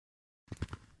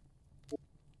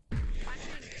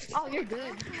Oh, you're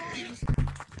good.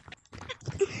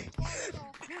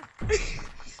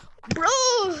 Bro!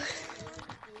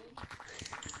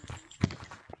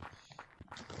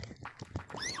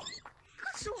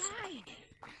 That's so high.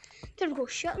 Time to go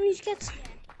shit on these kids.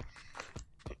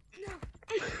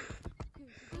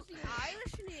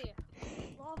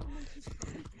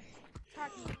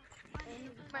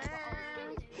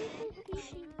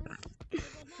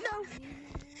 No.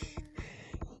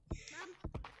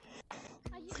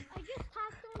 I just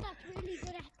have someone that's really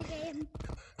good at the game.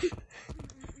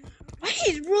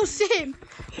 He's real same.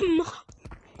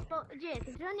 But Jake,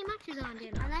 is there any matches on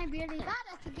then? And I'm really bad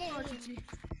at the game.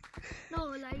 No,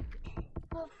 like,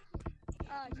 but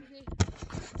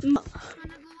M-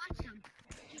 wanna go watch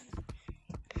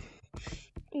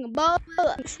them? Ball,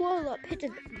 I'm swole up, hit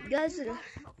it, guys.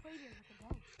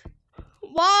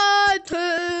 1,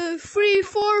 2, 3,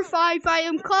 4, 5. I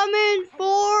am coming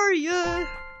for you.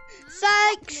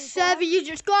 6, 7. You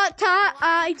just got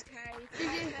tied.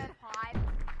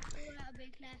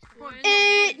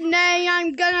 8, 9.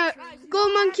 I'm gonna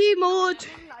go monkey mode.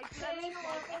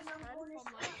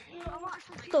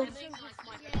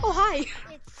 Oh hi.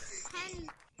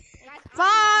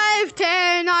 5,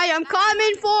 10. I am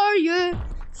coming for you.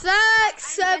 6,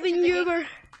 7. You were.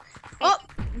 Oh,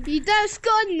 he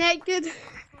disconnected.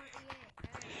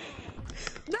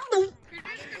 No.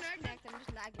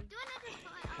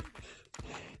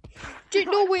 Dude,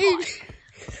 no way. Number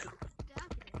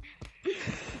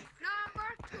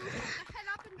 2, head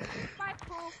up and my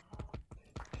pool.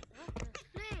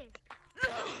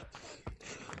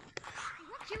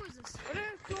 What cue is this? I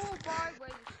don't know why we're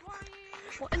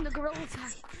flying. What in the gorilla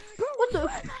tag? What the?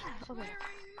 Okay.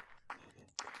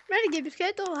 Ready, give his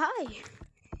kid. Oh hi.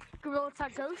 Gorilla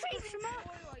tag go.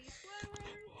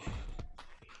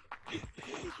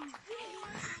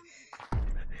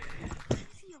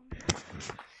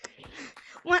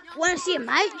 Want to see a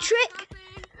mic trick?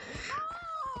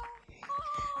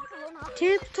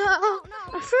 Tiptoe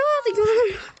through the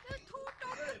gun.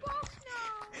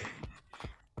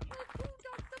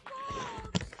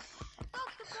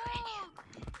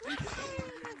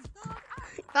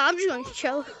 I'm just going to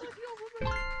chill.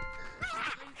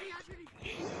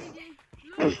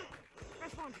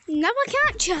 No, I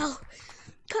can't chill.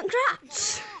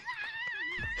 Congrats.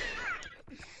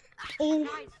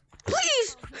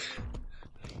 Please.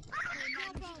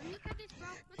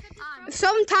 If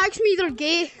someone tags me, they're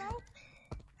gay.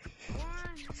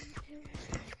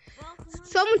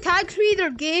 Someone tags me,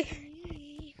 they're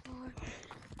gay.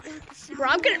 Bro,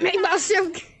 I'm gonna make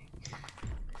myself gay.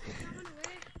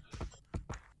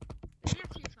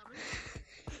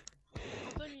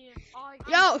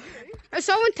 Yo, if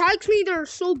someone tags me, they're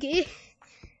so gay.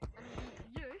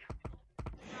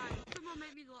 Someone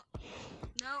made me look.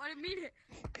 No, I didn't mean it.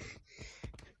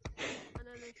 And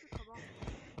then they should come off.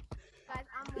 Guys,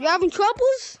 You having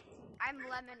troubles? I'm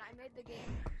Lemon. I made the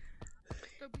game.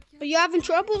 Are you having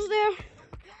troubles there?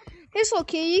 It's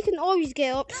okay, you can always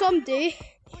get up someday.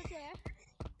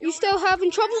 You still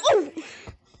having trouble? Oh!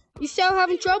 You still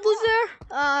having troubles there?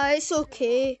 It's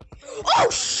okay. Oh,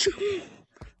 shoot!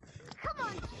 Come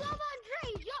on, someone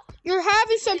raise up. You're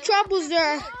having some troubles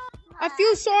there. I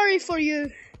feel sorry for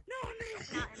you.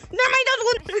 No, my dad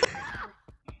won't.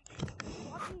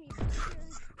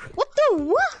 What the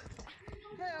what?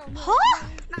 Huh?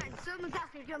 Man, someone's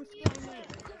after jump scaring me.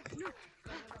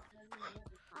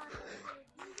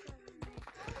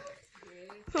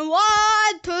 1,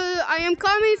 2, I am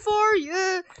coming for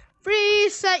you. 3,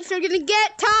 6, you're gonna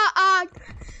get tagged.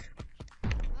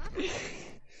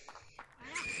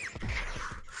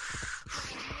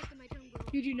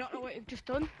 You do not know what you've just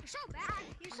done. You're so bad.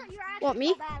 You're What, me?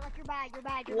 so bad. Like you're bad. You're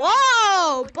bad. You're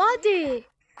Whoa, buddy. bad. You're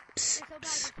so bad. You're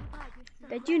so bad.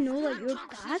 Did you know that you're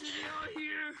bad?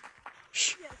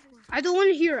 Shh. I don't want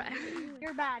to hear it.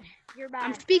 You're bad. You're bad.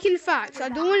 I'm speaking facts. I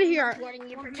don't want to hear it. Warning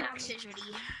you for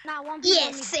toxicity. Not one.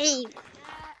 Yes, same.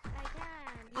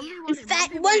 I can. In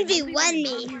fact, 1v1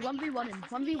 me. 1v1 him.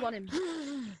 1v1 him.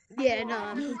 Yeah, no,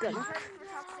 I'm good.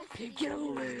 Get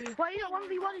away. Why are you not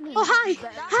 1v1 him? Oh, hi.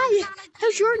 Hi.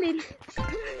 How's your name?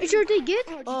 Is your day good?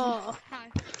 Oh.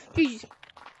 Jeez.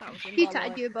 He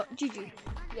tagged you about GG.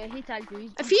 Yeah, he tagged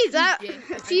you. If he's that,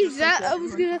 I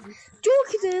was gonna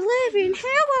joke at 11.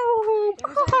 Hello.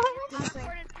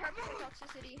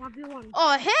 1v1.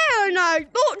 Oh hell no!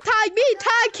 Don't tag me,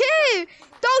 tag him.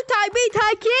 Don't tag me,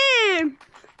 tag him.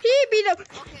 He be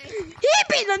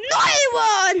the naughty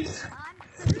one.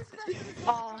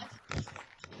 Oh.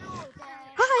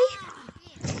 Hi.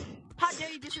 How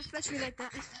dare you disrespect me like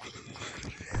that?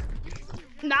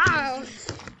 No.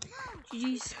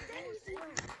 Jeez.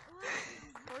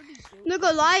 Not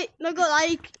gonna lie.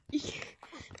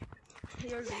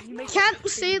 Can't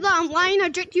say that I'm lying. I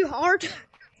juked you hard.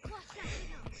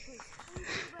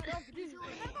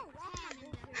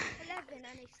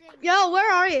 Yo,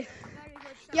 where are you?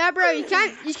 Yeah, bro, you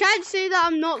can't say that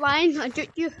I'm not lying. I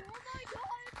juked you.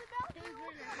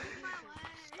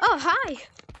 Oh, hi.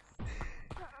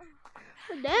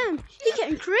 Oh, damn, he's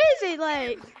getting crazy,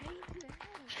 like.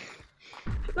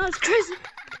 That's crazy.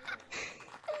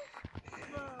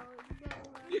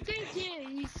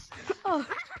 Oh.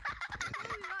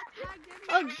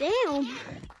 Oh, damn.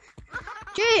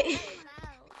 Jake,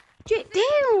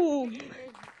 damn.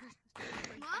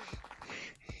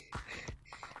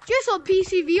 Just on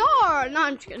PCVR. No,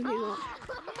 I'm just kidding.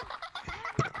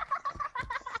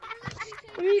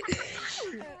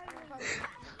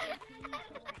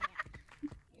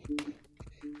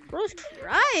 Bro's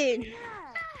crying.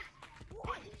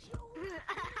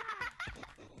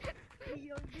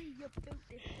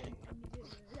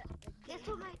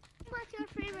 What's your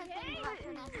favorite thing?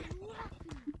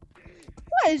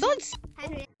 What is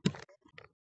that?